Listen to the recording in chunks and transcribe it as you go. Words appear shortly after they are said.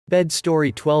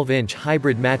BedStory 12-inch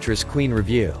Hybrid Mattress Queen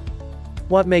Review.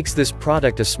 What makes this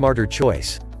product a smarter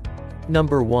choice?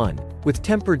 Number 1. With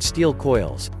tempered steel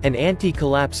coils, an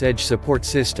anti-collapse edge support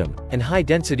system, and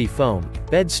high-density foam,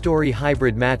 BedStory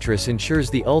Hybrid Mattress ensures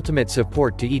the ultimate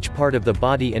support to each part of the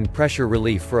body and pressure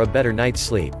relief for a better night's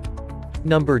sleep.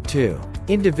 Number 2.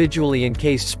 Individually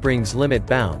encased springs limit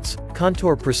bounce,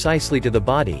 contour precisely to the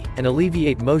body, and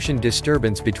alleviate motion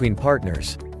disturbance between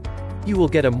partners. You will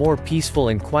get a more peaceful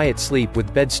and quiet sleep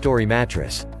with BedStory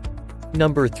mattress.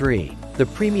 Number 3. The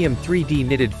premium 3D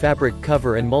knitted fabric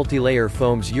cover and multi-layer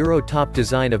foam's Euro-top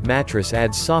design of mattress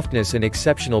adds softness and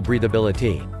exceptional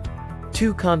breathability.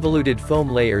 2 convoluted foam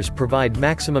layers provide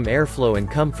maximum airflow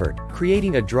and comfort,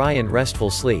 creating a dry and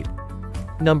restful sleep.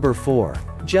 Number 4.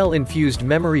 Gel-infused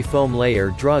memory foam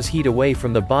layer draws heat away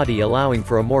from the body, allowing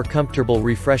for a more comfortable,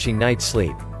 refreshing night's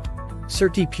sleep.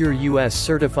 Certipur-us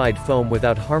certified foam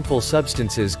without harmful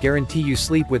substances guarantee you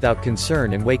sleep without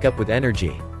concern and wake up with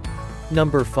energy.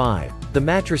 Number 5. The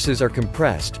mattresses are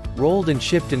compressed, rolled and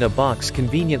shipped in a box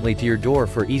conveniently to your door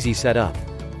for easy setup.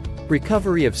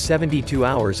 Recovery of 72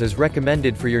 hours is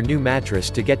recommended for your new mattress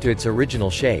to get to its original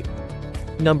shape.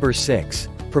 Number 6.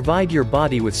 Provide your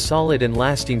body with solid and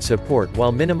lasting support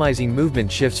while minimizing movement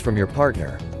shifts from your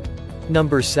partner.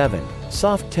 Number 7.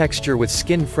 Soft texture with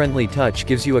skin-friendly touch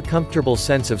gives you a comfortable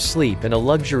sense of sleep and a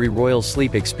luxury royal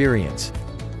sleep experience.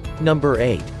 Number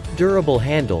 8. Durable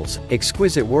handles,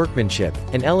 exquisite workmanship,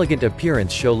 and elegant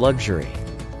appearance show luxury.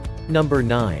 Number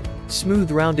 9.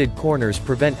 Smooth rounded corners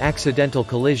prevent accidental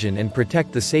collision and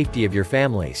protect the safety of your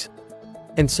families.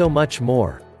 And so much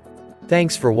more.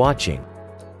 Thanks for watching.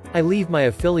 I leave my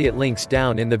affiliate links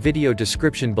down in the video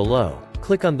description below.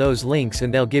 Click on those links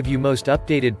and they'll give you most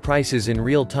updated prices in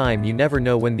real time. You never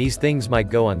know when these things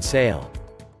might go on sale.